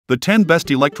The 10 Best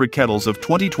Electric Kettles of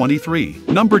 2023.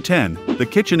 Number 10. The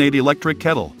KitchenAid Electric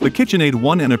Kettle. The KitchenAid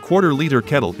 1¼ liter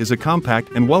kettle is a compact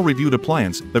and well-reviewed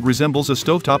appliance that resembles a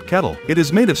stovetop kettle. It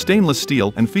is made of stainless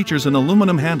steel and features an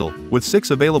aluminum handle, with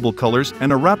 6 available colors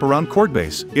and a wraparound cord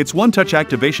base. Its one-touch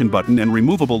activation button and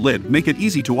removable lid make it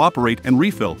easy to operate and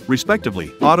refill,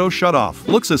 respectively. Auto shut-off.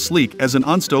 Looks as sleek as an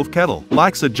on-stove kettle.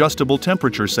 Lacks adjustable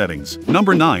temperature settings.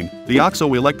 Number 9. The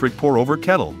OXO Electric Pour-Over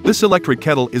Kettle. This electric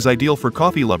kettle is ideal for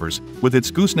coffee lovers, with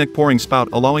its gooseneck pouring spout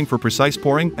allowing for precise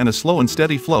pouring and a slow and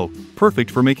steady flow,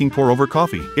 perfect for making pour-over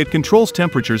coffee. It controls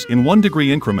temperatures in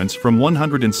 1-degree increments from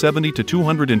 170 to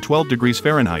 212 degrees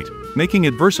Fahrenheit, making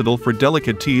it versatile for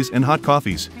delicate teas and hot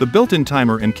coffees. The built-in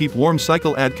timer and keep warm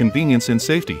cycle add convenience and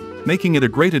safety, making it a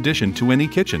great addition to any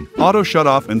kitchen. Auto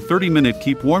shut-off and 30-minute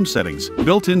keep warm settings.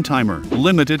 Built-in timer.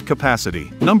 Limited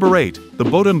capacity. Number 8. The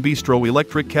Bodum Bistro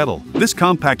Electric Kettle. This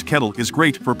compact kettle is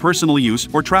great for personal use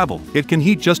or travel. It can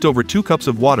heat just over 2 cups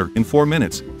of water in 4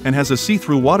 minutes, and has a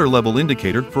see-through water level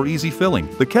indicator for easy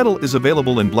filling. The kettle is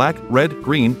available in black, red,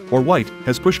 green, or white,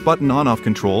 has push-button on-off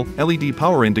control, LED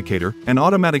power indicator, and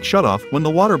automatic shut-off when the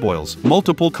water boils.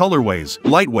 Multiple colorways.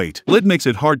 Lightweight. Lid makes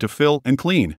it hard to fill and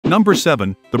clean. Number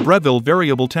 7. The Breville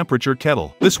Variable Temperature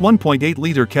Kettle. This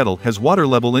 1.8-liter kettle has water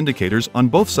level indicators on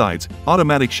both sides,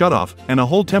 automatic shut-off, and a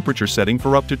hold temperature setting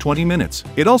for up to 20 minutes.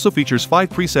 It also features 5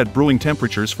 preset brewing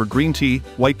temperatures for green tea,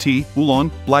 white tea,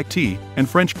 oolong, black tea, and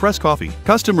French press coffee.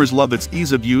 Customers love its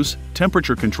ease of use,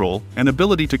 temperature control, and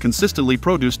ability to consistently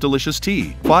produce delicious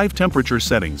tea. 5 temperature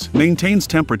settings. Maintains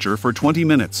temperature for 20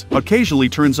 minutes. Occasionally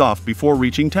turns off before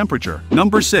reaching temperature.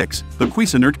 Number 6. The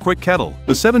Cuisinart QuicKettle.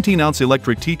 The 17-ounce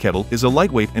electric tea kettle is a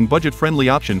lightweight and budget-friendly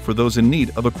option for those in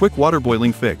need of a quick water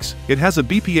boiling fix. It has a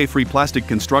BPA-free plastic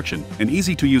construction, an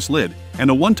easy-to-use lid, and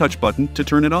a one-touch button to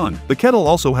turn it on. The kettle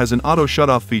also has an auto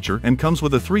shut-off feature and comes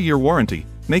with a 3-year warranty,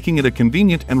 making it a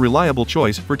convenient and reliable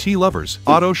choice for tea lovers.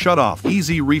 Auto shut-off.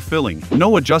 Easy refilling.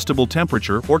 No adjustable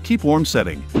temperature or keep warm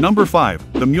setting. Number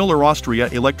 5. The Mueller Austria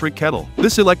Electric Kettle.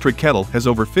 This electric kettle has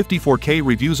over 54K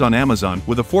reviews on Amazon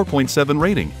with a 4.7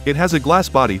 rating. It has a glass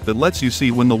body that lets you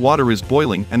see when the water is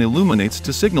boiling and illuminates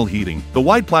to signal heating. The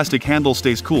wide plastic handle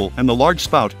stays cool and the large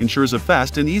spout ensures a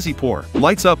fast and easy pour.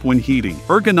 Lights up when heating.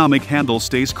 Ergonomic handle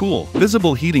stays cool.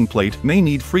 Visible heating plate may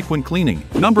need frequent cleaning.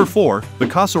 Number 4. The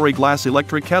Cosori Glass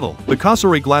Electric Kettle. The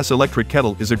Cosori Glass Electric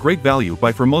Kettle is a great value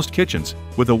buy for most kitchens,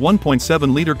 with a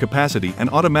 1.7-liter capacity and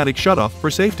automatic shutoff for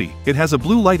safety. It has a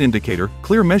blue light indicator,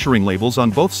 clear measuring labels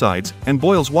on both sides, and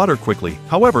boils water quickly.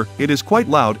 However, it is quite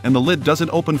loud and the lid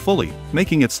doesn't open fully,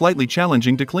 making it slightly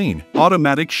challenging to clean.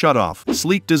 Automatic shutoff.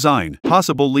 Sleek design.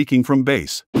 Possible leaking from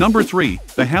base. Number 3.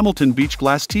 The Hamilton Beach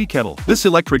Glass Tea Kettle. This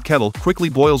electric kettle quickly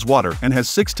boils water and has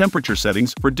 6 temperature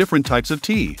settings for different types of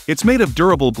tea. It's made of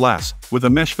durable glass, with a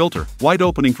mesh filter, wide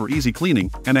opening for easy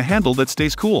cleaning, and a handle that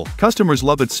stays cool. Customers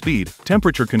love its speed,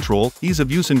 temperature control, ease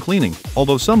of use and cleaning,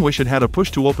 although some wish it had a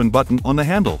push-to-open button on the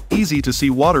handle. Easy to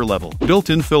see water level.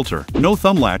 Built-in filter. No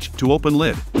thumb latch to open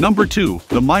lid. Number 2.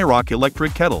 The Miroc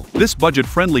Electric Kettle. This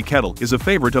budget-friendly kettle is a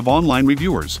favorite of online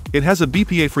reviewers. It has a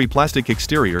BPA-free plastic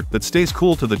exterior that stays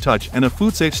cool to the touch and a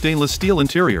food-safe stainless steel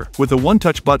interior. With a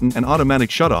one-touch button and automatic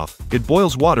shutoff, it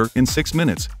boils water in 6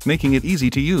 minutes, making it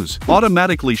easy to use.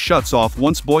 Automatically shuts off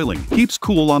once boiling. Keeps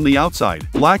cool on the outside.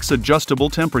 Lacks adjustable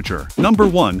temperature. Number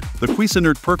 1. The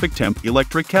Cuisinart PerfecTemp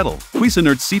Electric Kettle.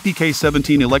 Cuisinart's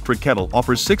CPK17 electric kettle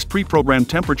offers 6 pre-programmed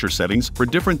temperature settings for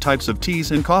different types of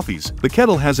teas and coffees. The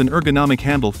kettle has an ergonomic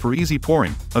handle for easy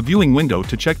pouring, a viewing window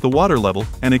to check the water level,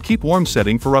 and a keep warm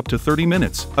setting for up to 30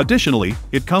 minutes. Additionally,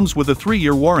 it comes with a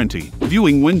 3-year warranty.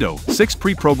 Viewing window. 6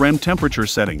 pre-programmed temperature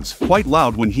settings. Quite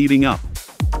loud when heating up.